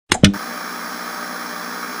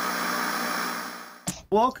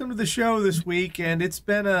Welcome to the show this week, and it's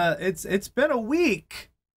been a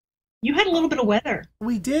week. You had a little bit of weather.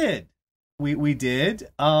 We did. We did.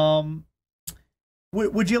 Would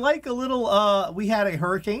you like a little we had a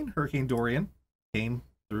Hurricane Dorian came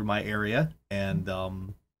through my area, and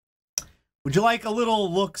would you like a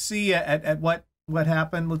little look-see at what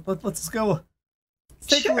happened? Let's go.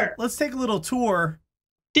 Sure. Let's take a little tour.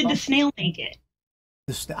 Did the snail make it?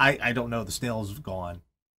 I don't know. The snail's gone.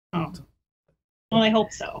 Oh. Well, I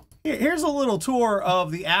hope so. Here's a little tour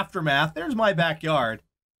of the aftermath. There's my backyard.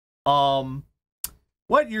 What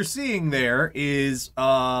you're seeing there is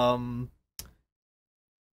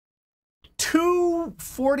two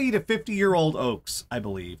 40 to 50-year-old oaks, I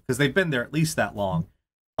believe, because they've been there at least that long.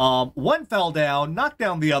 One fell down, knocked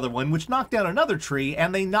down the other one, which knocked down another tree,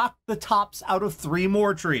 and they knocked the tops out of 3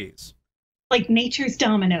 more trees. Like nature's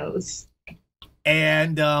dominoes.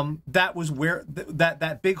 And that was where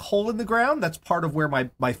that big hole in the ground, that's part of where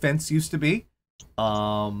my fence used to be.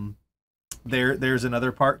 There's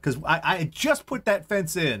another part, because I just put that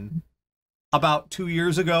fence in about 2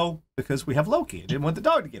 years ago because we have Loki. I didn't want the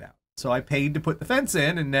dog to get out. So I paid to put the fence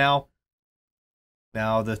in, and now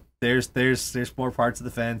there's more parts of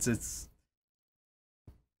the fence. It's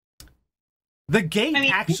the gate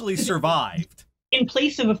actually survived. In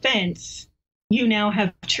place of a fence, you now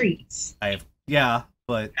have trees. Yeah,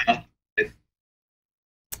 but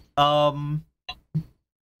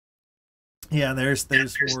yeah, there's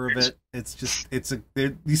more of it. It's just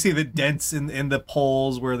you see the dents in the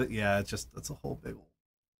poles where it's a whole big old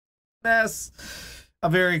mess, a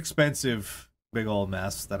very expensive big old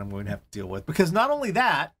mess that I'm going to have to deal with, because not only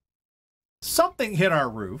that, something hit our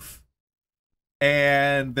roof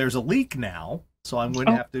and there's a leak now, so I'm going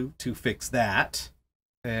to have to fix that.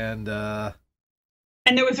 And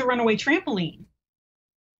there was a runaway trampoline.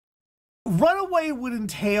 Runaway would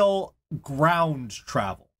entail ground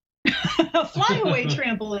travel. A flyaway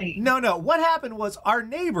trampoline. No. What happened was our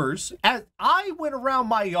neighbors, as I went around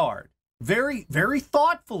my yard very, very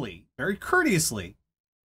thoughtfully, very courteously,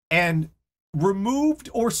 and removed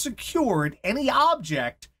or secured any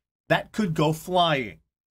object that could go flying.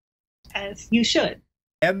 As you should.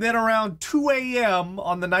 And then around 2 a.m.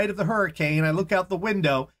 on the night of the hurricane, I look out the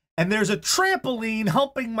window, and there's a trampoline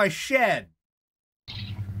humping my shed.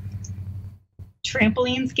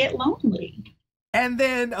 Trampolines get lonely. And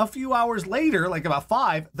then a few hours later, like about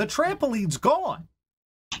 5, the trampoline's gone.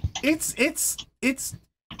 It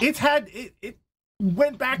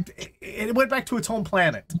went back to its home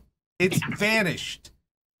planet. It's vanished.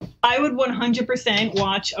 I would 100%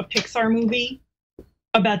 watch a Pixar movie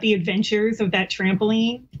about the adventures of that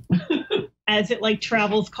trampoline as it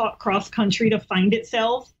travels cross country to find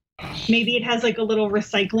itself. Maybe it has a little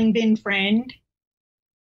recycling bin friend.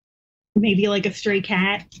 Maybe a stray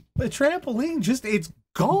cat. The trampoline it's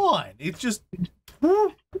gone. It's just,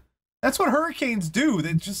 that's what hurricanes do.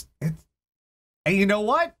 And you know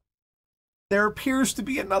what? There appears to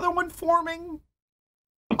be another one forming.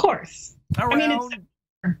 Of course.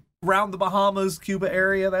 Around the Bahamas, Cuba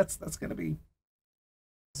area. That's going to be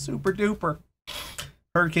super duper.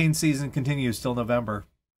 Hurricane season continues till November.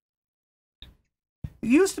 It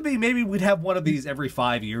used to be maybe we'd have one of these every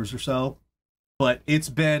 5 years or so, but it's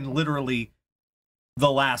been literally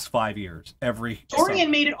the last 5 years. Dorian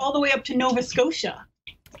made it all the way up to Nova Scotia.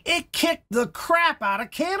 It kicked the crap out of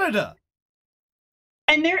Canada.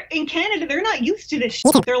 And in Canada, they're not used to this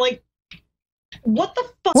shit. They're like, what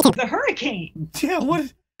the fuck is a hurricane? Yeah,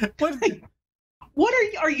 what? What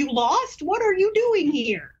are you lost? What are you doing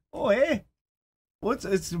here? Oh, hey.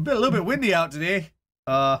 It's been a little bit windy out today.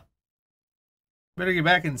 Better get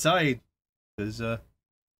back inside, because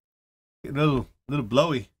getting a little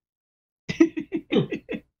blowy.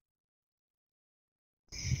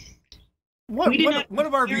 One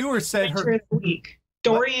of our viewers said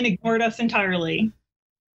Dorian ignored us entirely.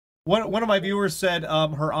 One of my viewers said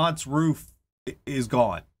her aunt's roof is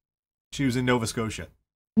gone. She was in Nova Scotia.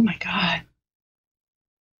 Oh my God.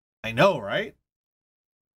 I know, right?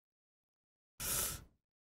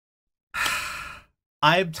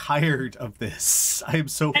 I'm tired of this. I am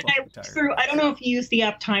so fucking tired. I don't know if you use the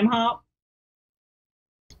app Time Hop.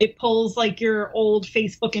 It pulls your old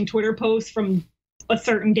Facebook and Twitter posts from a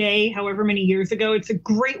certain day, however many years ago. It's a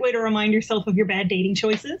great way to remind yourself of your bad dating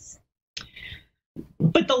choices.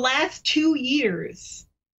 But the last 2 years,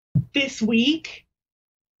 this week,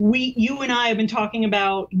 you and I have been talking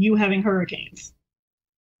about you having hurricanes.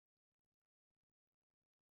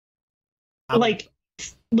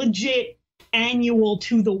 Legit annual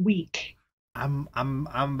to the week. I'm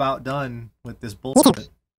about done with this bullshit.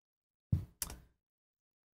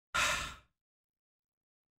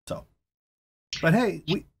 So But hey,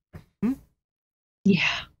 Yeah.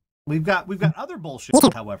 we've got other bullshit,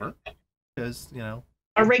 however, because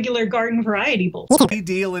A regular garden variety bullshit. we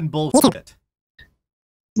deal in bullshit.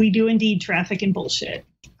 We do indeed traffic in bullshit.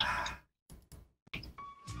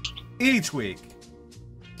 Each week,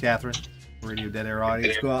 Catherine, Radio Dead Air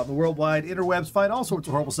audience, go out in the worldwide interwebs, find all sorts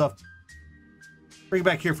of horrible stuff. Bring it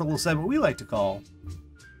back here for a little segment we like to call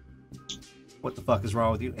What the Fuck Is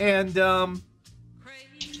Wrong With You? And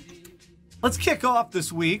let's kick off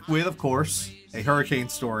this week with, of course, a hurricane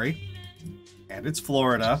story. And it's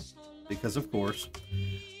Florida, because of course.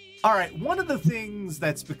 All right, one of the things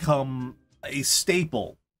that's become a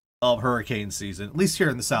staple of hurricane season, at least here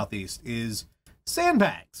in the Southeast, is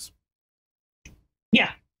sandbags.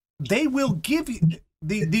 Yeah. They will give you,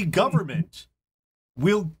 the government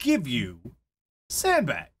will give you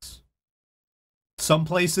sandbags. Some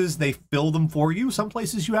places they fill them for you. Some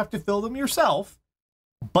places you have to fill them yourself.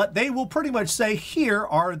 But they will pretty much say, here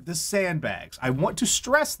are the sandbags. I want to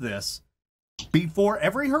stress this. Before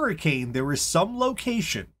every hurricane, there is some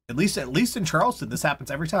location, at least in Charleston, this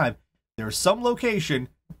happens every time. There is some location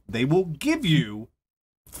they will give you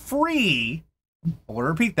free, I want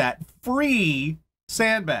to repeat that, free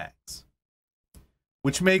sandbags.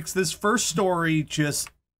 Which makes this first story just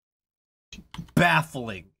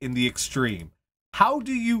baffling in the extreme. How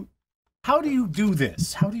do you do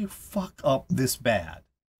this? How do you fuck up this bad?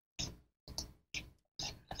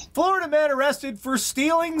 Florida man arrested for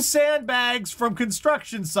stealing sandbags from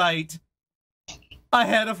construction site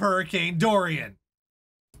ahead of Hurricane Dorian.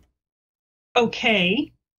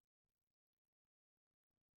 Okay.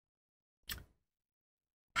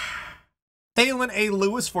 Thalen A.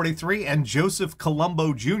 Lewis, 43, and Joseph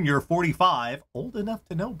Colombo Jr., 45, old enough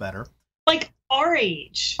to know better, Like our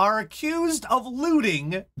age. are accused of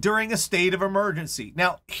looting during a state of emergency.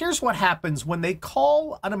 Now, here's what happens when they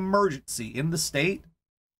call an emergency in the state.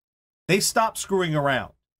 They stop screwing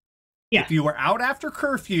around. Yeah. If you are out after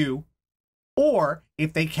curfew, or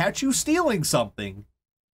if they catch you stealing something,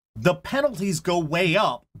 the penalties go way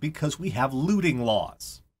up because we have looting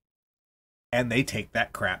laws. And they take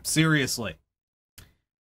that crap seriously.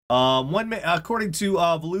 One man, according to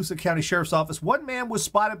Volusia County Sheriff's Office, one man was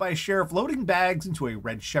spotted by a sheriff loading bags into a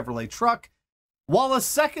red Chevrolet truck, while a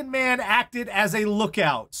second man acted as a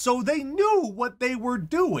lookout. So they knew what they were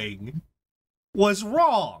doing was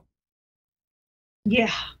wrong.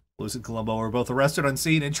 Yeah. Lewis and Colombo were both arrested on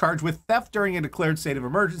scene and charged with theft during a declared state of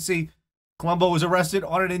emergency. Colombo was arrested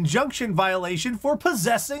on an injunction violation for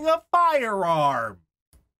possessing a firearm.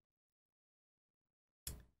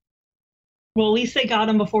 Well, at least they got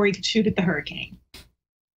him before he could shoot at the hurricane.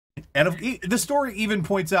 And the story even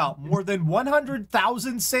points out more than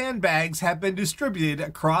 100,000 sandbags have been distributed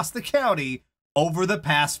across the county over the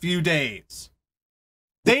past few days.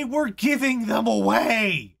 They were giving them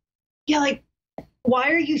away. Yeah, like,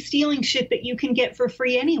 why are you stealing shit that you can get for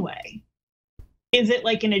free anyway? Is it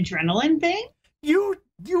like an adrenaline thing? You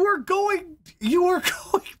are going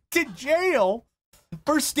to jail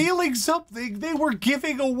for stealing something they were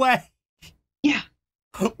giving away. Yeah.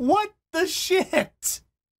 What the shit?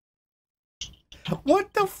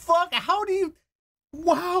 What the fuck? How do you...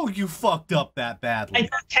 Wow, you fucked up that badly. I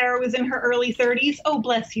thought Tara was in her early 30s. Oh,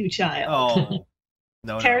 bless you, child. Oh.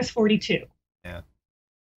 No, Tara's 42. Yeah.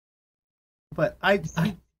 But how?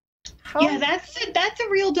 Yeah, that's a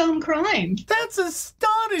real dumb crime. That's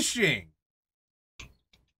astonishing.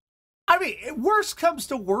 I mean, worst comes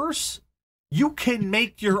to worse, you can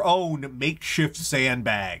make your own makeshift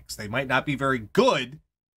sandbags. They might not be very good,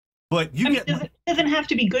 but you get... It doesn't have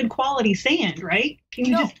to be good quality sand, right? Can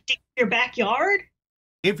you just dig your backyard?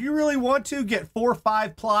 If you really want to, get 4 or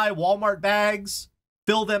 5 ply Walmart bags,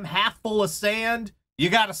 fill them half full of sand, you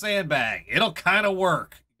got a sandbag. It'll kind of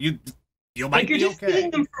work. You might be okay. You're just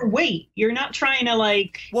using them for weight. You're not trying to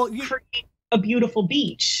create a beautiful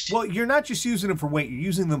beach. Well, you're not just using them for weight. You're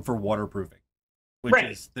using them for waterproofing, which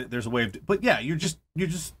is there's a way of. But yeah,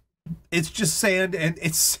 it's just sand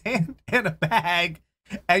and a bag,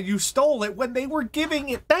 and you stole it when they were giving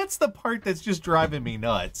it. That's the part that's just driving me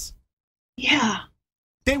nuts. Yeah,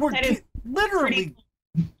 they were literally.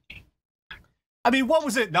 I mean, what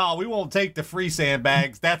was it? No, we won't take the free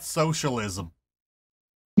sandbags. That's socialism.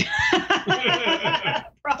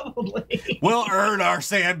 Probably. We'll earn our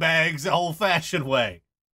sandbags the old-fashioned way.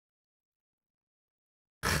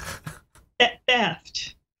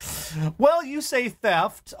 Theft. Well, you say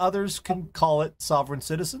theft. Others can call it sovereign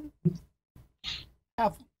citizen.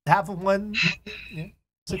 Half of one,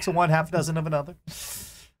 6 of one, half a dozen of another.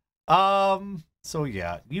 So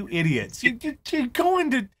yeah, you idiots. You're going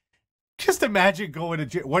to... Just imagine going to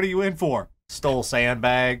jail. What are you in for? Stole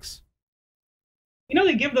sandbags. You know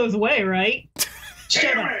they give those away, right?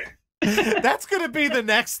 Shut up. That's going to be the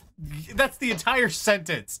next, that's the entire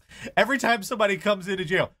sentence. Every time somebody comes into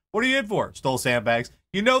jail, what are you in for? Stole sandbags.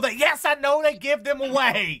 You know that, yes, I know they give them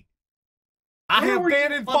away. I have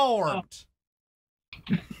been informed.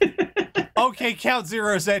 Okay, Count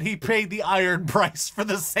Zero said he paid the iron price for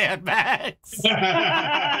the sandbags.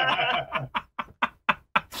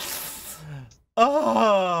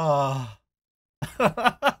 Oh.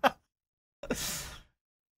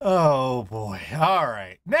 Oh, boy. All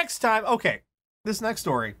right. Next time. Okay. This next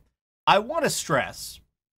story. I want to stress,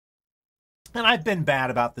 and I've been bad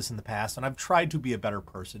about this in the past, and I've tried to be a better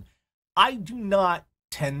person. I do not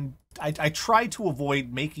tend... I try to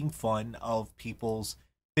avoid making fun of people's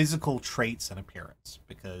physical traits and appearance,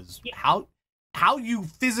 because how you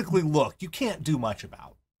physically look, you can't do much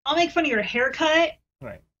about. I'll make fun of your haircut.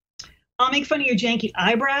 Right. I'll make fun of your janky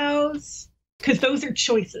eyebrows, because those are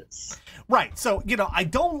choices. Right. So, you know, I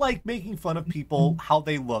don't like making fun of people, how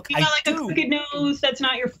they look. You got like a crooked nose, that's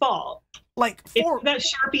not your fault. Like, if that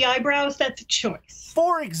Sharpie eyebrows, that's a choice.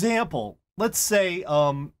 For example, let's say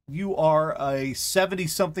you are a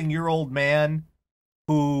 70-something-year-old man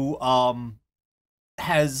who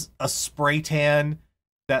has a spray tan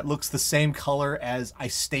that looks the same color as I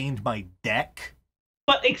stained my deck.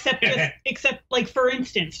 But except like, for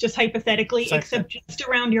instance, just hypothetically, except just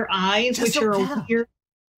around your eyes, which are a weird,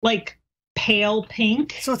 like, pale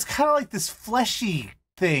pink. So it's kind of like this fleshy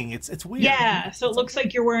thing. It's weird. Yeah, so it looks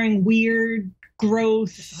like you're wearing weird,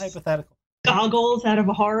 gross, just hypothetical goggles out of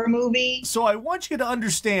a horror movie. So I want you to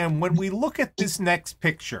understand, when we look at this next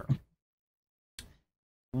picture,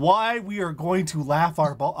 why we are going to laugh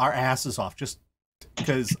our asses off, just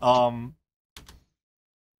because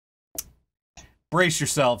brace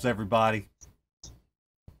yourselves, everybody.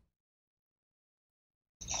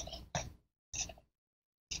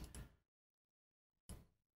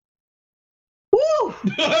 Woo!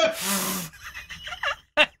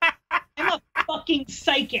 I'm a fucking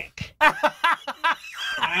psychic.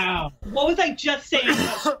 Wow. What was I just saying?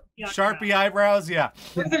 Sharpie eyebrows, yeah.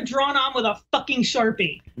 They're drawn on with a fucking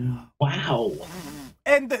Sharpie. Wow.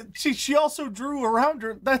 And she also drew around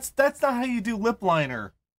her. That's not how you do lip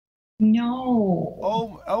liner.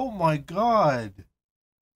 No. Oh my God.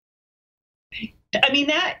 I mean,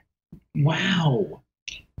 that... Wow.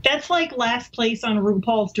 That's like last place on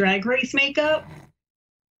RuPaul's Drag Race makeup.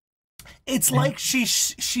 It's like she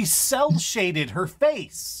cell shaded her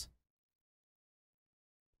face.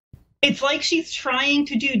 It's like she's trying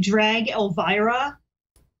to do drag Elvira,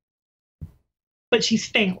 but she's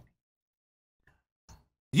failing.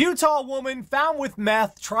 Utah woman found with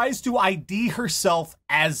meth tries to ID herself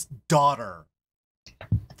as daughter.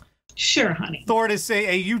 Sure, honey. Authorities say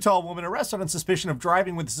a Utah woman arrested on suspicion of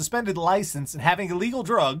driving with a suspended license and having illegal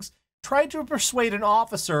drugs tried to persuade an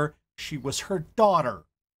officer she was her daughter.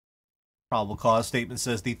 Probable cause statement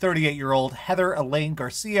says the 38-year-old Heather Elaine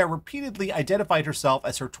Garcia repeatedly identified herself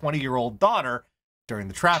as her 20-year-old daughter during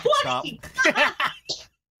the traffic stop.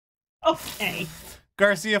 Okay.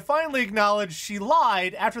 Garcia finally acknowledged she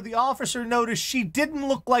lied after the officer noticed she didn't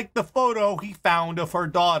look like the photo he found of her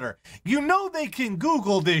daughter. You know they can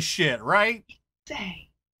Google this shit, right? Say.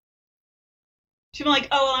 She'd be like,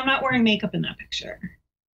 oh, well, I'm not wearing makeup in that picture.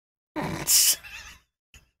 Because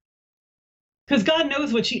God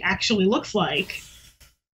knows what she actually looks like.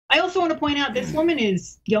 I also want to point out this woman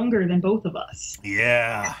is younger than both of us.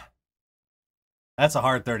 Yeah. That's a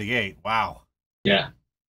hard 38. Wow. Yeah.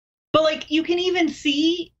 But, like, you can even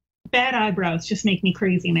see bad eyebrows just make me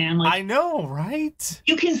crazy, man. Like, I know, right?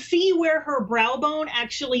 You can see where her brow bone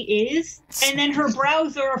actually is, and then her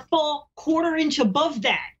brows are a full quarter-inch above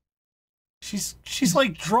that. She's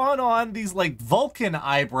like drawn on these like Vulcan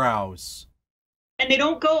eyebrows. And they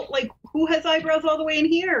don't go, like, who has eyebrows all the way in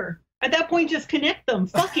here? At that point, just connect them.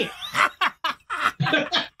 Fuck it.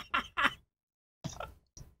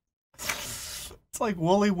 It's like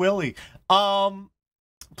Wooly Willy.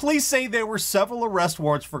 Police say there were several arrest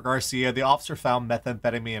warrants for Garcia. The officer found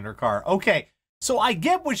methamphetamine in her car. Okay, so I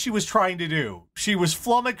get what she was trying to do. She was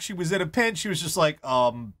flummoxed. She was in a pinch. She was just like,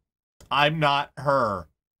 I'm not her.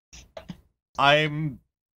 I'm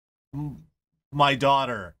my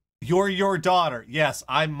daughter. You're your daughter. Yes,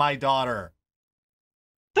 I'm my daughter.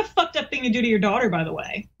 It's a fucked up thing to do to your daughter, by the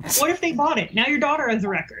way. What if they bought it? Now your daughter has a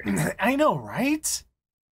record. I know, right?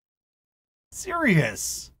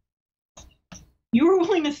 Serious. You were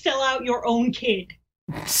willing to sell out your own kid.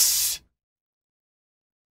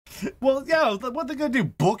 Well, yeah, what they're going to do,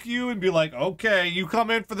 book you and be like, okay, you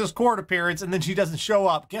come in for this court appearance, and then she doesn't show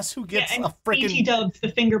up. Guess who gets a freaking... BT dubs, the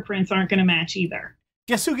fingerprints aren't going to match either.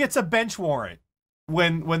 Guess who gets a bench warrant?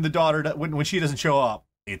 when the daughter when she doesn't show up.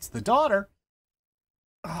 It's the daughter.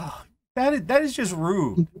 Oh, that is just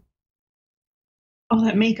rude. Oh,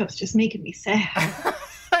 that makeup's just making me sad.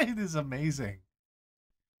 It is amazing.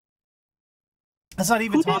 That's not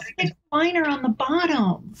even Who does get liner on the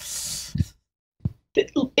bottom?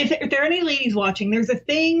 If there are any ladies watching, there's a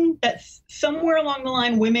thing that's somewhere along the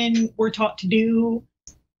line women were taught to do.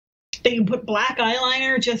 They can put black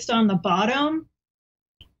eyeliner just on the bottom.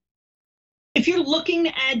 If you're looking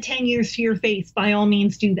to add 10 years to your face, by all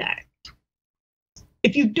means do that.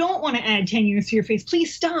 If you don't want to add 10 years to your face,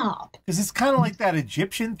 please stop. Because it's kind of like that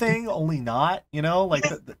Egyptian thing, only not, like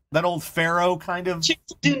that old pharaoh kind of.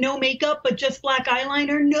 Chicks do no makeup, but just black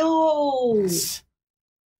eyeliner? No.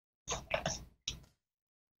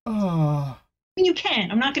 Oh. I mean, you can.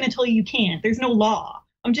 I'm not going to tell you can't. There's no law.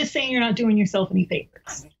 I'm just saying you're not doing yourself any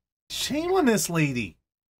favors. Shame on this lady.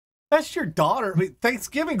 That's your daughter. I mean,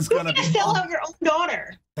 Thanksgiving's going to be... sell out your own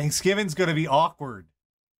daughter. Thanksgiving's going to be awkward.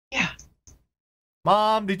 Yeah.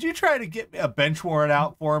 Mom, did you try to get a bench warrant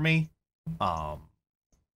out for me? Well,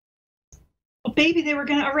 baby, they were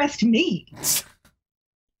going to arrest me.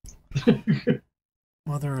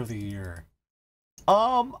 Mother of the year.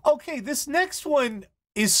 Okay, this next one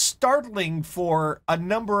is startling for a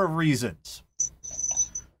number of reasons.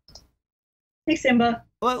 Hey, Simba.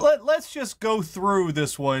 Let's just go through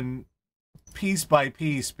this one piece by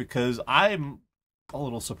piece because I'm a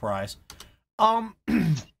little surprised.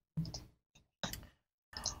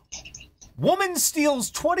 Woman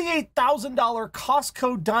steals $28,000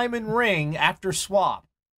 Costco diamond ring after swap.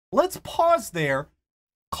 Let's pause there.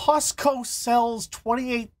 Costco sells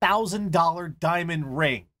 $28,000 diamond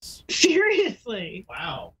rings. Seriously?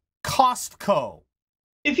 Wow. Costco.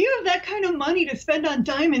 If you have that kind of money to spend on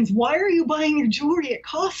diamonds, why are you buying your jewelry at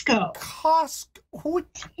Costco? Costco?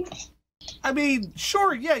 I mean,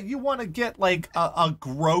 sure, yeah, you want to get like a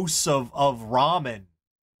gross of ramen.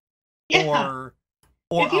 Yeah.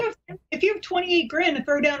 Or if you have 28 grand to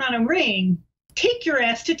throw down on a ring, take your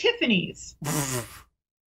ass to Tiffany's.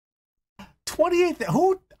 28.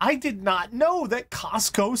 I did not know that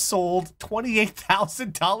Costco sold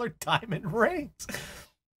 $28,000 diamond rings.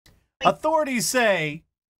 Authorities say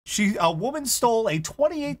a woman stole a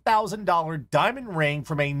 $28,000 diamond ring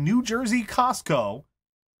from a New Jersey Costco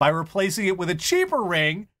by replacing it with a cheaper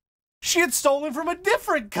ring she had stolen from a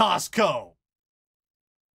different Costco.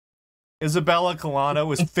 Isabella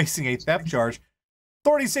Colano is facing a theft charge.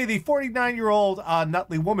 Authorities say the 49-year-old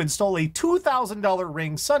Nutley woman stole a $2,000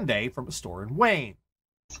 ring Sunday from a store in Wayne.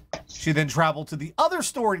 She then traveled to the other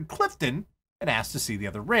store in Clifton and asked to see the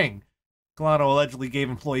other ring. Colano allegedly gave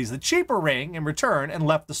employees the cheaper ring in return and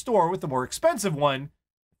left the store with the more expensive one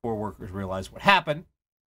before workers realized what happened.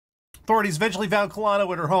 Authorities eventually found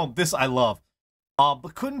Colano at her home. This I love.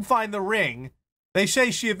 But couldn't find the ring. They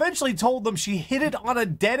say she eventually told them she hid it on a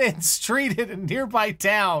dead-end street in a nearby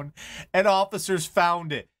town, and officers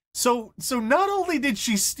found it. So not only did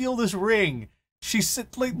she steal this ring, she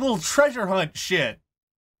sent like little treasure hunt shit.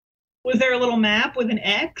 Was there a little map with an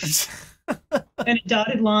X and a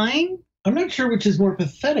dotted line? I'm not sure which is more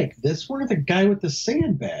pathetic, this one or the guy with the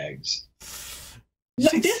sandbags.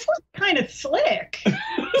 This was kind of slick.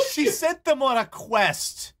 She sent them on a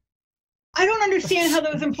quest. I don't understand how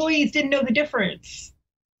those employees didn't know the difference.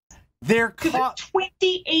 They're caught.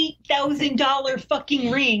 $28,000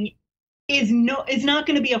 fucking ring is not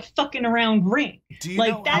going to be a fucking around ring. Do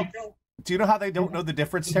you know how they don't know the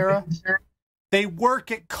difference, Tara? They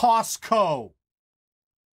work at Costco.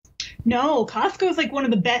 No, Costco is like one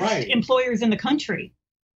of the best employers in the country.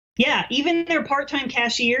 Yeah, even their part-time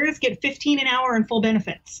cashiers get $15 an hour and full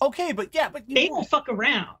benefits. Okay, but they don't fuck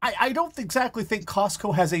around. I don't exactly think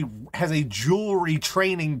Costco has a jewelry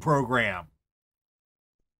training program.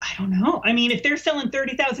 I don't know. I mean, if they're selling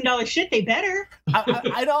 $30,000 shit, they better.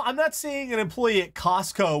 I'm not seeing an employee at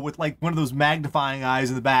Costco with like one of those magnifying eyes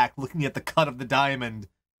in the back, looking at the cut of the diamond,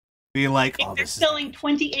 being like, if they're selling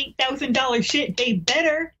 $28,000 shit, they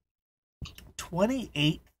better.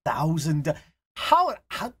 $28,000. How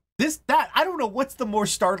I don't know what's the more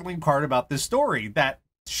startling part about this story, that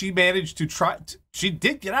she managed to she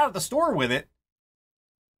did get out of the store with it.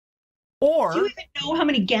 Or do you even know how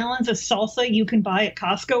many gallons of salsa you can buy at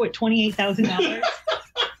Costco at $28,000?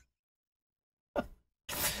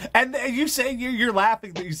 And you say you're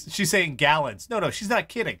laughing. She's saying gallons. No, she's not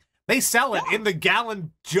kidding. They sell it in the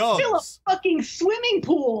gallon jugs. Fill a fucking swimming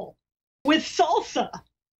pool with salsa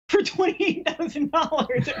for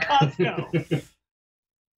 $28,000 at Costco.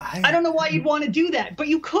 I don't know why you'd want to do that, but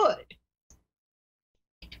you could.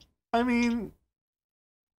 I mean,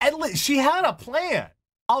 at least she had a plan.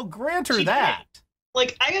 I'll grant her that.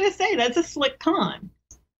 Like, I gotta say, that's a slick con.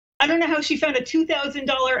 I don't know how she found a $2,000 and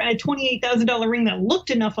a $28,000 ring that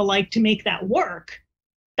looked enough alike to make that work.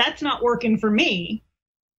 That's not working for me.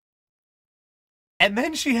 And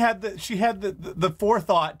then she had the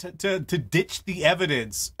forethought to ditch the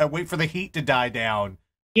evidence and wait for the heat to die down.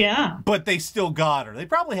 Yeah. But they still got her. They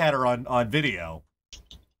probably had her on video.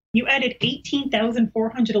 You added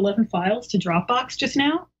 18,411 files to Dropbox just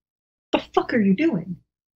now? What the fuck are you doing?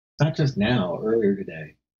 Not just now, earlier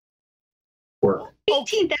today. Work.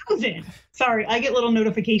 18,000. Sorry, I get little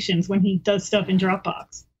notifications when he does stuff in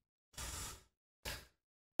Dropbox.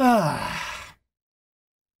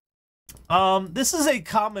 This is a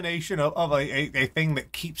combination of a thing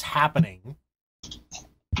that keeps happening,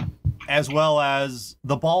 as well as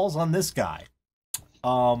the balls on this guy.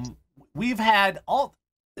 We have had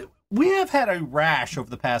a rash over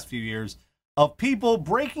the past few years of people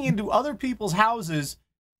breaking into other people's houses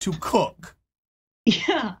to cook.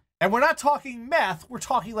 Yeah. And we're not talking meth, we're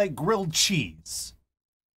talking like grilled cheese.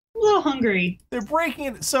 A little hungry. They're breaking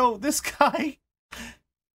in. So this guy,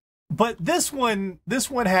 but this one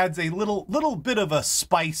has a little bit of a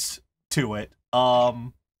spice to it.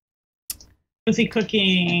 Was he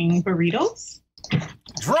cooking burritos?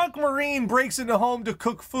 Drunk Marine breaks into home to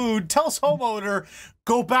cook food, tells homeowner,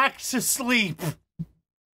 go back to sleep.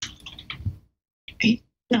 He's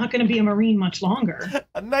not going to be a Marine much longer.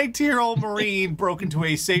 A 19-year-old Marine broke into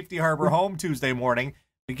a Safety Harbor home Tuesday morning,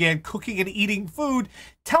 began cooking and eating food,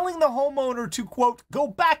 telling the homeowner to, quote, go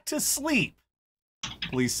back to sleep.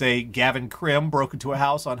 Police say Gavin Krim broke into a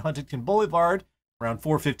house on Huntington Boulevard around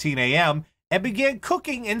 4:15 a.m. and began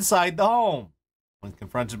cooking inside the home. When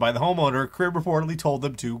confronted by the homeowner, Krim reportedly told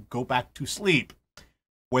them to go back to sleep.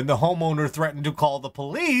 When the homeowner threatened to call the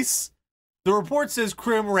police, the report says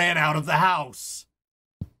Krim ran out of the house.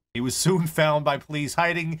 He was soon found by police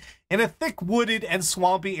hiding in a thick wooded and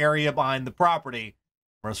swampy area behind the property.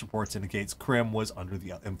 Most reports indicates Krim was under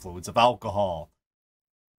the influence of alcohol.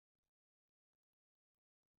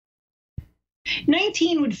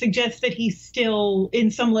 19 would suggest that he's still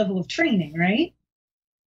in some level of training, right?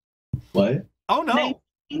 What? Oh, no.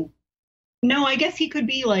 19? No, I guess he could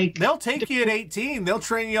be like... They'll take you at 18. They'll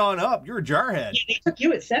train you on up. You're a jarhead. Yeah, they took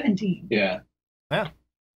you at 17. Yeah. Yeah.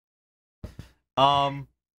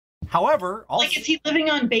 However... Also, like, is he living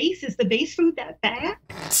on base? Is the base food that bad?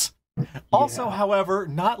 Also, however,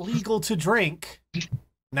 not legal to drink.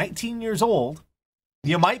 19 years old.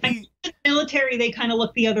 You might be... In the military, they kind of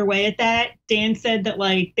look the other way at that. Dan said that,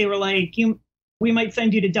 like, they were like, we might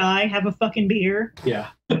send you to die, have a fucking beer. Yeah.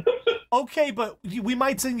 Okay, but we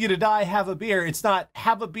might send you to die, have a beer. It's not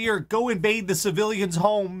have a beer, go invade the civilians'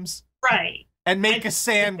 homes. Right. And make a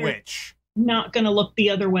sandwich. Not going to look the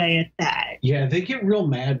other way at that. Yeah, they get real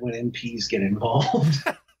mad when MPs get involved.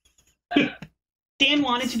 Dan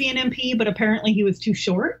wanted to be an MP, but apparently he was too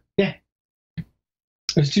short. Yeah. It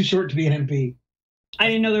was too short to be an MP. I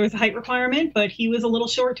didn't know there was a height requirement, but he was a little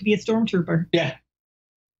short to be a stormtrooper. Yeah.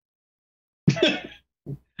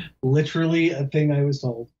 Literally a thing I was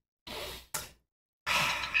told.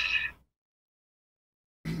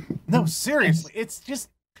 No, seriously, it's just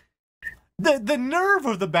the nerve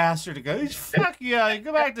of the bastard to go, fuck yeah,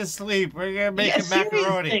 go back to sleep. We're gonna make a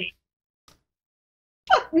macaroni. Seriously.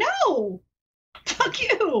 Fuck no! Fuck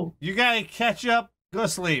you! You gotta catch up, go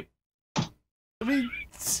sleep. I mean,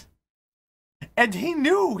 and he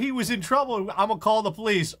knew he was in trouble. I'm gonna call the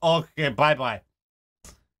police. Okay, bye-bye.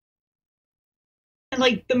 And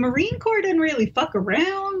like the Marine Corps doesn't really fuck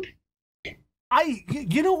around.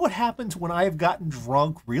 You know what happens when I've gotten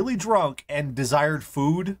drunk, really drunk, and desired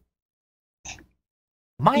food?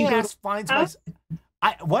 My ass finds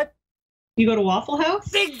my... What? You go to Waffle House?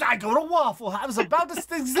 I go to Waffle House. I was about to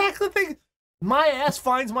say exactly the thing. My ass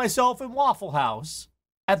finds myself in Waffle House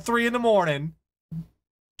at 3 a.m.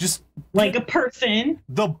 Just... like a person.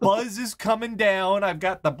 The buzz is coming down. I've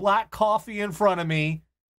got the black coffee in front of me.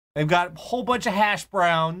 I've got a whole bunch of hash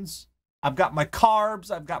browns. I've got my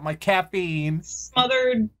carbs. I've got my caffeine.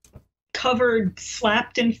 Smothered, covered,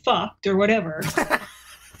 slapped, and fucked, or whatever.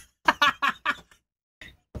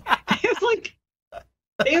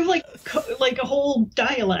 They have like a whole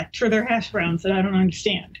dialect for their hash browns that I don't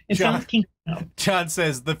understand. It sounds kinky though. John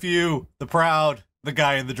says, the few, the proud, the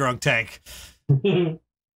guy in the drunk tank. I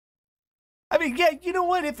mean, yeah, you know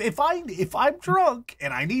what? If I'm drunk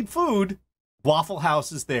and I need food, Waffle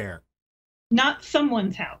House is there. Not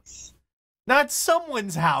someone's house. Not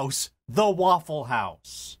someone's house, the Waffle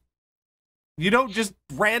House. You don't just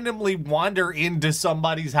randomly wander into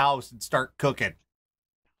somebody's house and start cooking.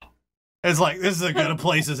 It's like, this is as good a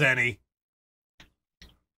place as any.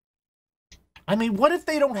 I mean, what if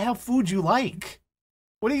they don't have food you like?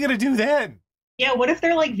 What are you gonna do then? Yeah, what if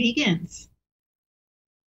they're like vegans?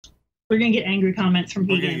 We're gonna get angry comments from vegans.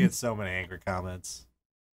 We're gonna get so many angry comments.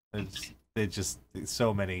 There's just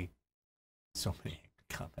so many angry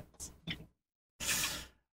comments.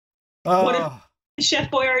 What if Chef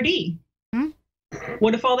Boyardee?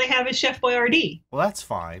 What if all they have is Chef Boyardee? Well, that's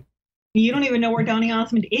fine. You don't even know where Donny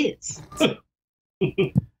Osmond is.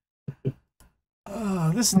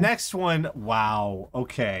 This next one, wow.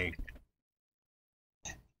 Okay.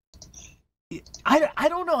 I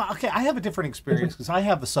don't know. Okay, I have a different experience because I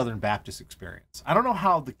have the Southern Baptist experience. I don't know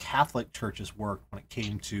how the Catholic churches work when it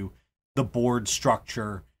came to the board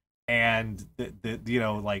structure and the you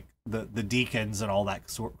know, like the deacons and all that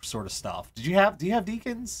sort of stuff. Do you have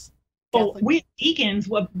deacons? Oh, we have deacons.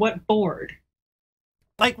 What board?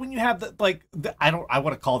 Like when you have I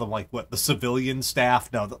want to call them like what, the civilian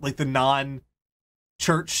staff? No, like the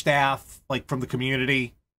non-church staff, like from the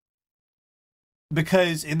community.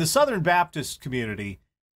 Because in the Southern Baptist community,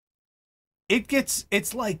 it's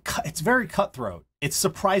very cutthroat. It's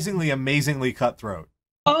surprisingly, amazingly cutthroat.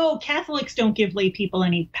 Oh, Catholics don't give lay people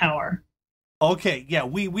any power. Okay, yeah,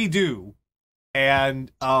 we do.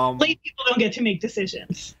 And lay people don't get to make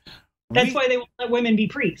decisions. That's why they won't let women be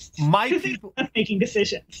priests. My people making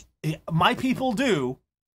decisions. My people do,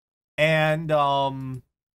 and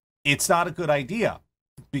it's not a good idea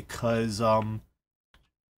because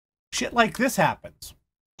shit like this happens.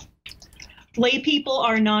 Lay people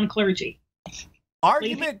are non-clergy.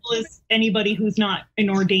 Argument lay people is anybody who's not an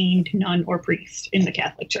ordained nun or priest in the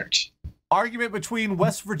Catholic Church. Argument between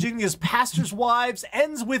West Virginia's pastors' wives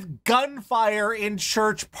ends with gunfire in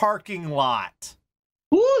church parking lot.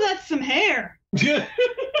 Ooh, that's some hair. It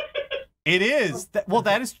is.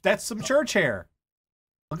 That's some church hair.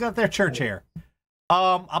 Look at their church hair.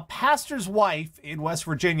 A pastor's wife in West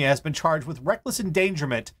Virginia has been charged with reckless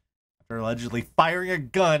endangerment after allegedly firing a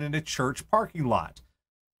gun in a church parking lot.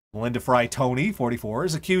 Melinda Fry Tony, 44,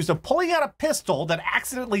 is accused of pulling out a pistol that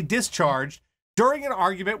accidentally discharged during an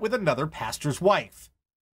argument with another pastor's wife.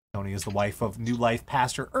 Tony is the wife of New Life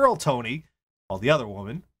pastor Earl Tony, while the other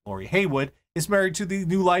woman, Lori Haywood, is married to the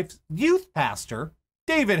New Life youth pastor,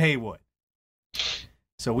 David Haywood.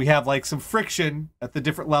 So we have like some friction at the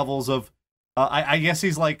different levels of, I guess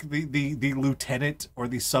he's like the lieutenant or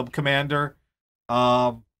the sub-commander.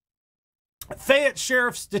 Fayette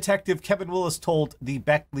Sheriff's Detective Kevin Willis told the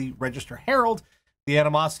Beckley Register-Herald the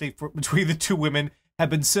animosity between the two women had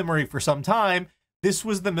been simmering for some time. This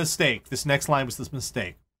was the mistake. This next line was this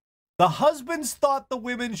mistake. The husbands thought the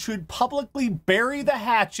women should publicly bury the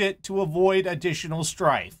hatchet to avoid additional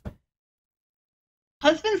strife.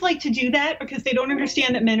 Husbands like to do that because they don't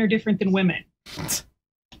understand that men are different than women.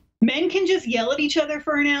 Men can just yell at each other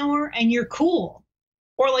for an hour and you're cool.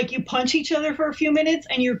 Or like you punch each other for a few minutes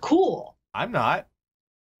and you're cool. I'm not.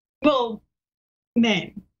 Well,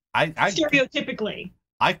 men. I stereotypically.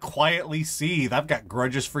 I quietly seethe. I've got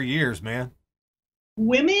grudges for years, man.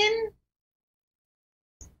 Women,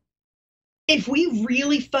 if we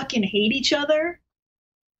really fucking hate each other,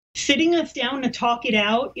 sitting us down to talk it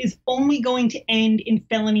out is only going to end in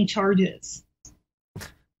felony charges.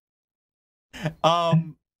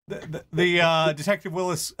 The Detective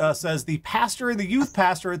Willis says the pastor and the youth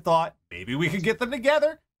pastor had thought maybe we could get them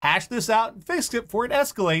together, hash this out, and fix it before it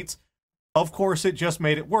escalates. Of course, it just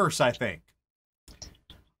made it worse, I think.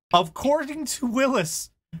 According to Willis,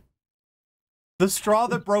 the straw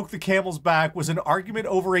that broke the camel's back was an argument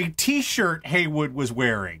over a T-shirt Haywood was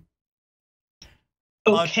wearing.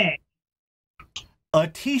 Okay. A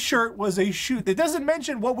T-shirt was a shoot. It doesn't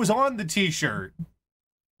mention what was on the T-shirt,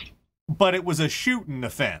 but it was a shooting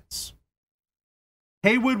offense.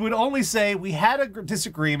 Haywood would only say, we had a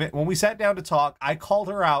disagreement. When we sat down to talk, I called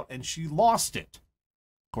her out and she lost it.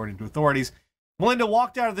 According to authorities, Melinda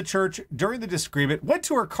walked out of the church during the disagreement, went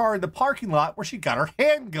to her car in the parking lot where she got her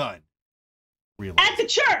handgun. Really? At the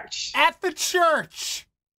church! At the church!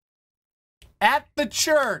 At the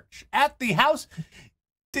church! At the house!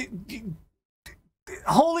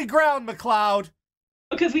 Holy ground, McLeod!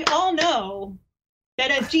 Because we all know that,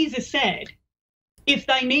 as Jesus said, if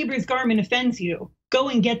thy neighbor's garment offends you, go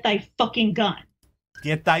and get thy fucking gun.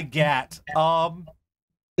 Get thy gat.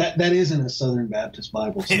 That isn't a Southern Baptist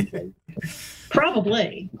Bible someplace.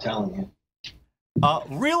 Probably. I'm telling you.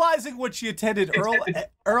 Realizing what she attended,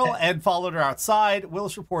 Earl and followed her outside.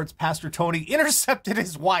 Willis reports Pastor Tony intercepted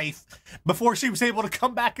his wife before she was able to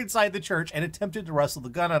come back inside the church and attempted to wrestle the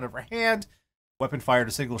gun out of her hand. Weapon fired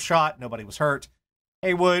a single shot. Nobody was hurt.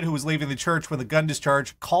 Haywood, who was leaving the church when the gun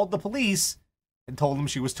discharged, called the police and told them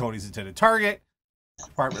she was Tony's intended target. The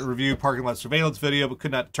department reviewed parking lot surveillance video but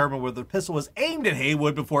could not determine whether the pistol was aimed at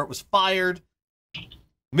Haywood before it was fired.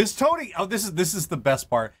 Miss Tony, oh, this is the best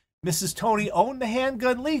part. Mrs. Tony owned the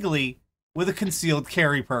handgun legally with a concealed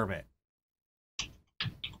carry permit.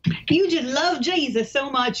 You just love Jesus so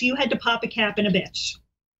much you had to pop a cap in a bitch.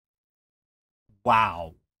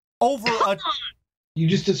 Wow. Over a... You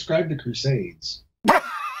just described the Crusades.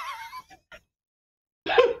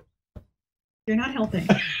 You're not helping.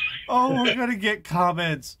 Oh, we're gonna get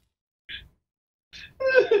comments.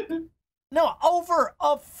 No, over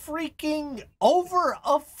a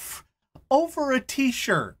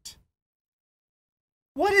t-shirt.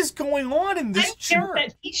 What is going on in this shirt?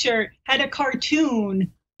 That t-shirt had a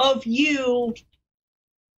cartoon of you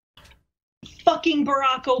fucking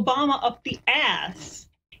Barack Obama up the ass.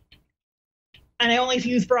 And I only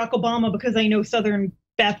use Barack Obama because I know Southern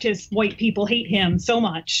Baptist white people hate him so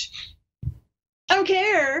much. I don't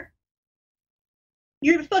care.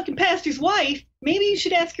 You're the fucking pastor's wife. Maybe you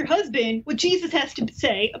should ask your husband what Jesus has to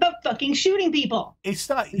say about fucking shooting people. It's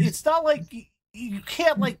not like you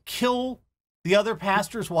can't like kill the other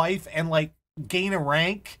pastor's wife and like gain a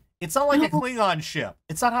rank. It's not like a Klingon ship.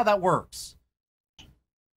 It's not how that works.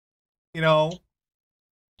 You know,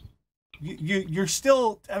 you're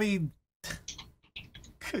still, I mean,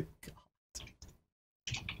 good God.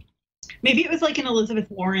 Maybe it was like an Elizabeth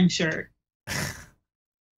Warren shirt.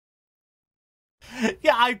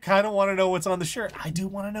 Yeah, I kind of want to know what's on the shirt. I do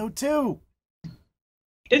want to know too.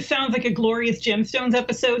 This sounds like a Glorious Gemstones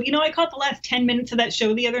episode. You know, I caught the last 10 minutes of that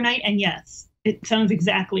show the other night, and yes, it sounds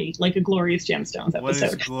exactly like a Glorious Gemstones episode. What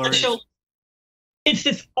is Glorious? Show, it's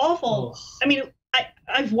this awful. Oh. I mean,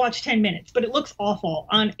 I've watched 10 minutes, but it looks awful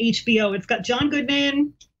on HBO. It's got John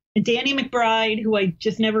Goodman and Danny McBride, who I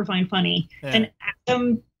just never find funny, and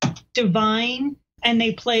Adam Devine, and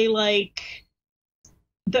they play like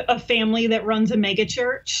a family that runs a mega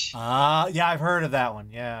church. Yeah, I've heard of that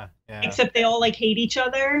one. Yeah. Except they all like hate each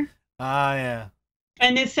other. Yeah.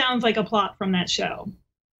 And this sounds like a plot from that show.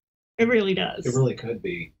 It really does. It really could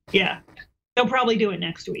be. Yeah. They'll probably do it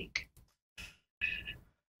next week.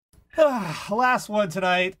 Last one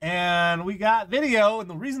tonight, and we got video, and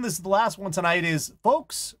the reason this is the last one tonight is,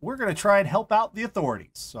 folks, we're going to try and help out the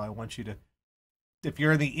authorities. So I want you to, if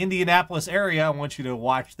you're in the Indianapolis area, I want you to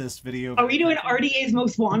watch this video. Are we doing RDA's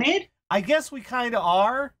Most Wanted? I guess we kind of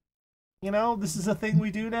are. You know, this is a thing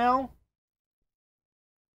we do now.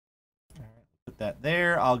 All right, put that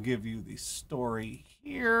there. I'll give you the story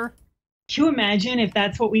here. Can you imagine if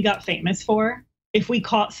that's what we got famous for? If we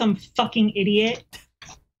caught some fucking idiot?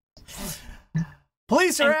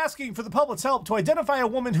 Police are asking for the public's help to identify a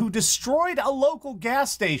woman who destroyed a local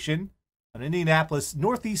gas station on Indianapolis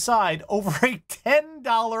Northeast Side over a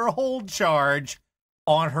 $10 hold charge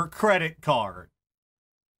on her credit card.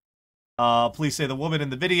 Police say the woman in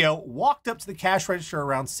the video walked up to the cash register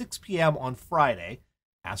around 6 p.m. on Friday,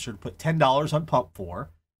 asked her to put $10 on pump 4,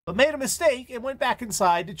 but made a mistake and went back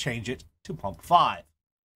inside to change it to pump 5.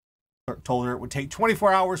 Clerk told her it would take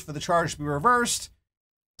 24 hours for the charge to be reversed,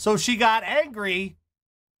 so she got angry,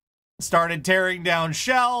 started tearing down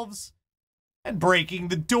shelves, and breaking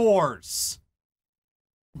the doors.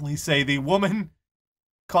 Police say the woman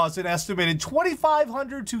caused an estimated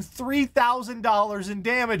 $2,500 to $3,000 in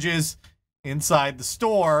damages inside the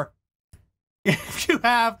store. If you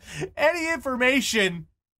have any information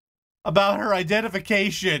about her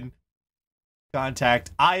identification,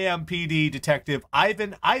 contact IMPD Detective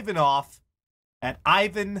Ivan Ivanoff at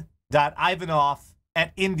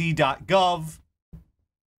ivan.ivanoff@indy.gov.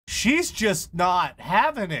 She's just not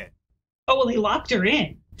having it. Oh, well, he locked her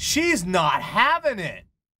in. She's not having it.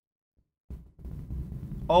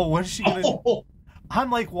 Oh, what is she going to do? I'm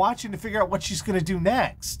like watching to figure out what she's going to do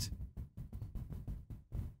next.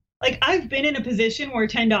 Like, I've been in a position where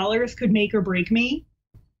 $10 could make or break me.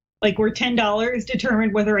 Like, where $10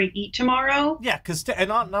 determined whether I eat tomorrow. Yeah, because and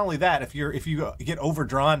not only that, if you get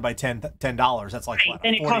overdrawn by $10, that's like right, what,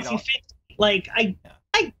 then it costs you $50. Like,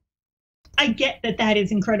 I get that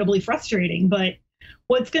is incredibly frustrating, but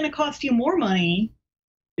what's going to cost you more money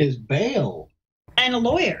is bail and a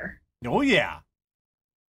lawyer. Oh yeah,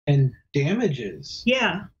 and damages.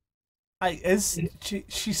 Yeah,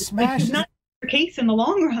 she smashed. It's not your case in the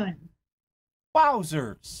long run.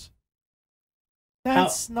 Wowzers.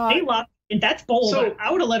 That's not. They locked. And that's bold. So,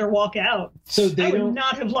 I would have let her walk out. So they I would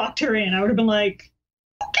not have locked her in. I would have been like,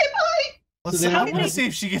 okay, bye. So I want to see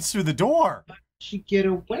if she gets through the door. She get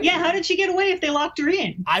away? Yeah, how did she get away if they locked her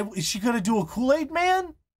in? Is she gonna do a Kool-Aid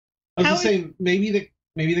Man? I was just saying, maybe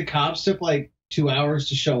the cops took like 2 hours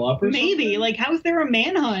to show up, or maybe. something? Like, how is there a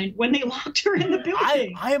manhunt when they locked her in the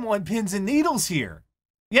building? I am on pins and needles here.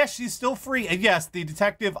 Yes, she's still free, and yes, the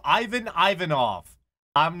detective Ivan Ivanoff.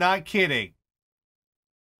 I'm not kidding.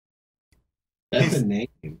 That's a name.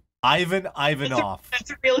 Ivanoff.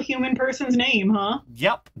 That's a real human person's name, huh?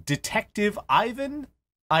 Yep, Detective Ivanoff.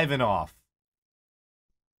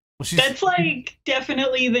 Well, that's like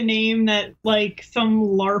definitely the name that like some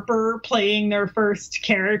LARPer playing their first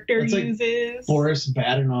character that's uses. Like Boris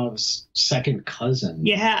Badanov's second cousin.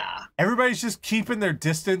 Yeah. Everybody's just keeping their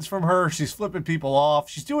distance from her. She's flipping people off.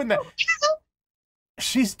 She's doing that.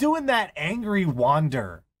 She's doing that angry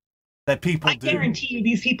wander that people do. I guarantee you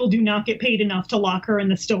these people do not get paid enough to lock her in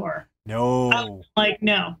the store. No.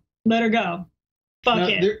 No. Let her go. Fuck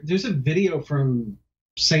it. There's a video from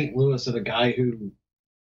St. Louis of a guy who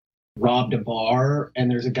robbed a bar, and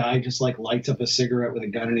there's a guy just like lights up a cigarette with a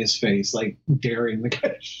gun in his face, like daring the guy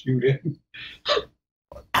to shoot him.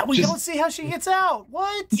 We don't see how she gets out.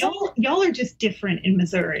 What? Y'all are just different in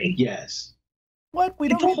Missouri. Yes. What? We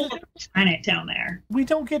don't get to planet down there. We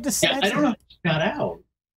don't get to see. Yeah, I don't know how she got out.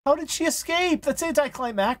 How did she escape? That's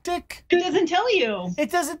anticlimactic. It doesn't tell you. It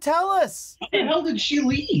doesn't tell us. How the hell did she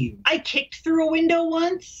leave? I kicked through a window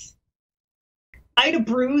once. I had a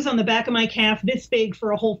bruise on the back of my calf this big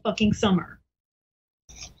for a whole fucking summer.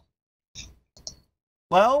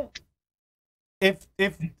 Well, if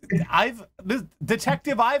Detective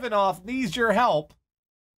Ivanoff needs your help.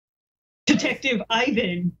 Detective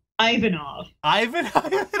Ivanoff.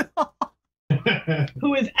 Ivanoff.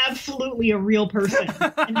 Who is absolutely a real person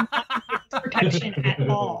and not protection at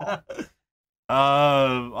all.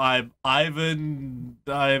 Ivanoff.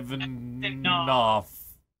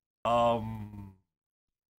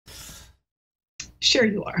 Sure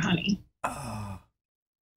you are, honey.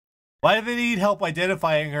 Why do they need help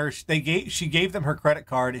identifying her? She gave them her credit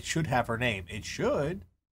card. It should have her name. It should.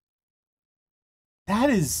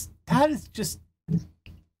 That is just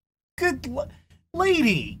good.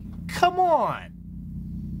 Lady, come on.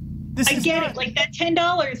 I get it. Like that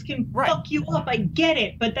 $10 can fuck you up. I get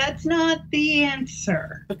it, but that's not the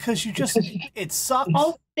answer. Because it sucks.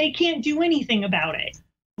 They can't do anything about it.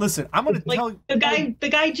 Listen, I'm going to tell you. The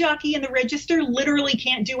guy jockey in the register literally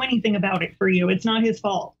can't do anything about it for you. It's not his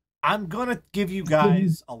fault. I'm going to give you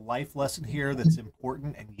guys a life lesson here that's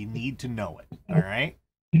important, and you need to know it. All right?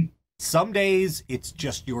 Some days it's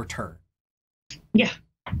just your turn. Yeah.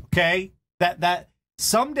 Okay? That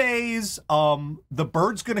some days the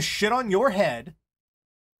bird's going to shit on your head.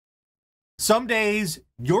 Some days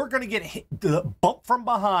you're going to get hit, the bump from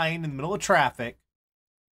behind in the middle of traffic.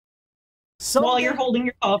 While you're holding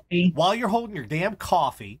your coffee. While you're holding your damn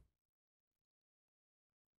coffee.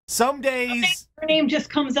 Some days your name just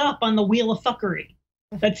comes up on the wheel of fuckery.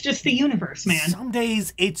 That's just the universe, man. Some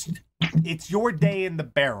days it's your day in the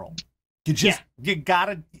barrel. You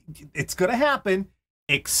gotta, it's gonna happen.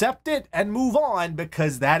 Accept it and move on,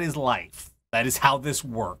 because that is life. That is how this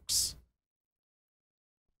works.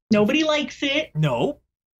 Nobody likes it. No.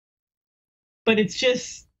 But it's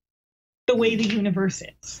just the way the universe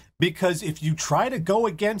is. Because if you try to go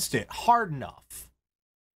against it hard enough,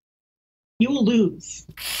 you will lose.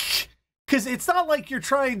 Because it's not like you're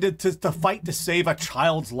trying to fight to save a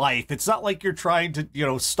child's life. It's not like you're trying to,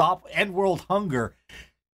 end world hunger.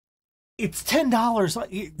 It's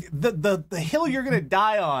 $10. The hill you're going to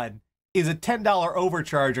die on is a $10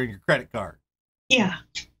 overcharge on your credit card. Yeah.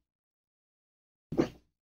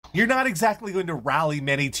 You're not exactly going to rally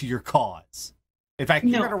many to your cause. In fact,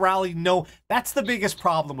 you're going to rally no. That's the biggest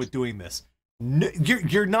problem with doing this. No,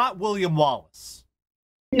 you're not William Wallace.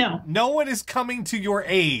 No. No one is coming to your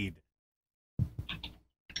aid.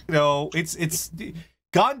 It's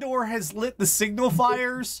Gondor has lit the signal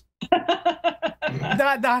fires.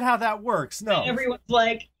 not how that works. No. And everyone's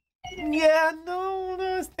like, yeah, no.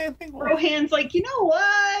 Rohan's like, you know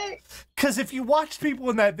what? Because if you watched people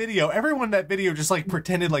in that video, everyone in that video just like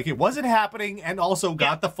pretended like it wasn't happening, and also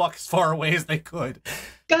got the fuck as far away as they could.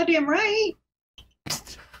 Goddamn right.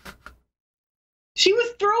 She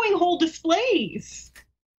was throwing whole displays.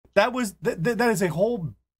 That is a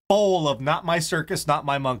whole bowl of not my circus, not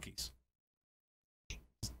my monkeys.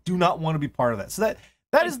 Do not want to be part of that. So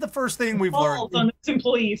that is the first thing we've learned. On those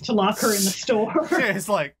employees to lock her in the store. It's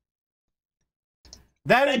like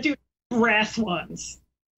that dude brass ones.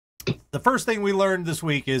 The first thing we learned this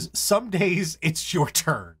week is some days it's your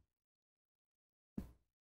turn.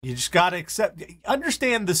 You just got to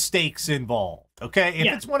understand the stakes involved. Okay. If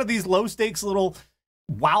it's one of these low stakes little,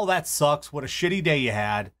 wow, that sucks, what a shitty day you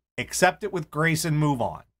had, accept it with grace and move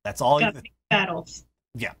on. That's all. You pick battles.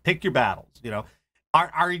 Yeah. Pick your battles.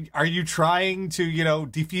 Are you trying to,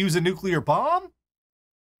 defuse a nuclear bomb?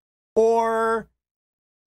 Or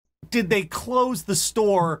did they close the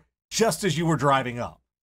store just as you were driving up?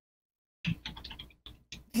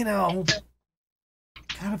 Gotta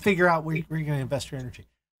figure out where you're going to invest your energy.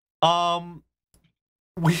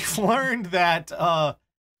 we've learned that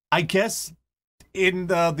I guess in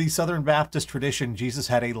the Southern Baptist tradition, Jesus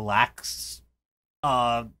had a lax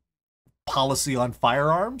policy on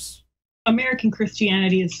firearms. American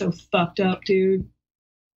Christianity is so fucked up, dude.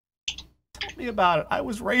 Tell me about it. I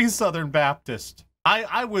was raised Southern Baptist.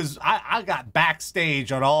 I got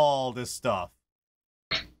backstage on all this stuff.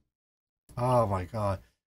 Oh my God.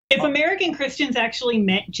 If American Christians actually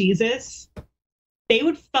met Jesus, they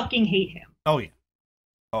would fucking hate him. Oh yeah.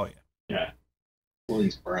 Oh yeah. Yeah. Well,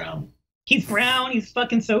 he's brown. He's brown. He's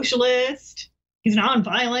fucking socialist. He's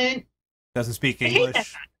nonviolent. Doesn't speak They hate that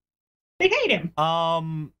English. guy. They hate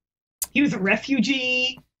him. He was a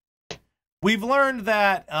refugee. We've learned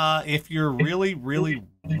that if you're really, really,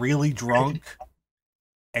 really drunk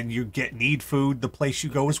and you need food, the place you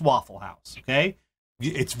go is Waffle House. Okay,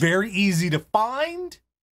 it's very easy to find.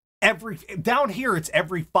 Down here, it's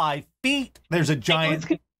every 5 feet. There's a giant. It's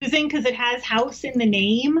confusing because it has house in the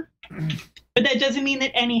name, but that doesn't mean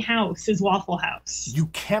that any house is Waffle House. You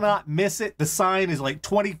cannot miss it. The sign is like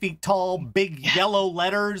 20 feet tall, big yellow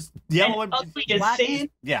letters, yellow and ugly as black. sin.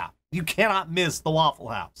 Yeah, you cannot miss the Waffle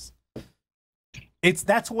House.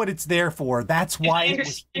 That's what it's there for. That's why. If I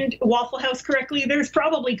understand Waffle House correctly, there's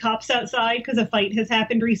probably cops outside because a fight has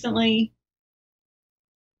happened recently.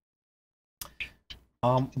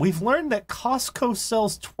 We've learned that Costco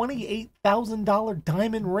sells $28,000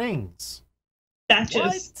 diamond rings. That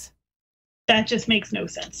just makes no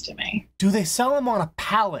sense to me. Do they sell them on a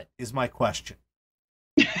pallet? Is my question.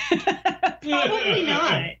 Probably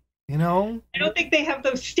not. You know, I don't think they have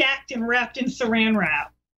those stacked and wrapped in saran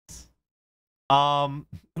wrap.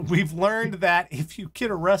 We've learned that if you get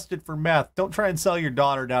arrested for meth, don't try and sell your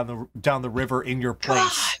daughter down the river in your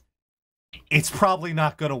place. God. It's probably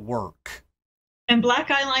not going to work. And black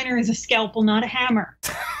eyeliner is a scalpel, not a hammer.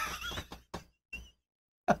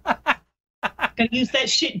 Gonna use that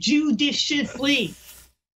shit judiciously.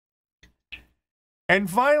 And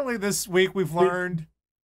finally, this week we've learned: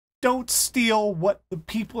 don't steal what the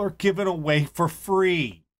people are giving away for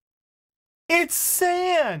free. It's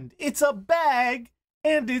sand. It's a bag,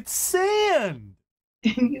 and it's sand.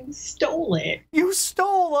 And you stole it. You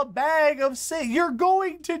stole a bag of sand. You're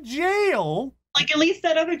going to jail. Like, at least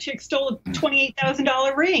that other chick stole a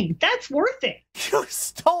 $28,000 ring. That's worth it. You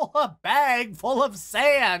stole a bag full of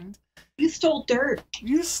sand. You stole dirt.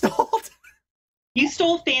 You stole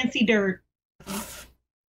fancy dirt.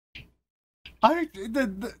 I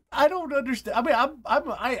don't understand. I mean,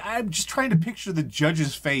 I'm just trying to picture the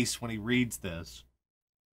judge's face when he reads this.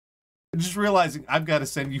 I'm just realizing I've got to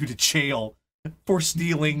send you to jail for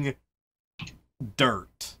stealing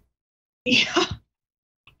dirt. Yeah.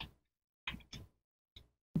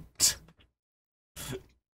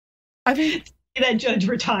 I mean, that judge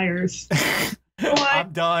retires.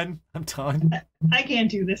 I'm done. I can't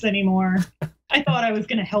do this anymore. I thought I was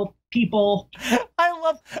going to help people. I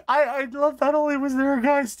love not only was there a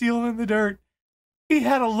guy stealing the dirt, he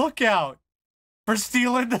had a lookout for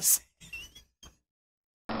stealing the sand.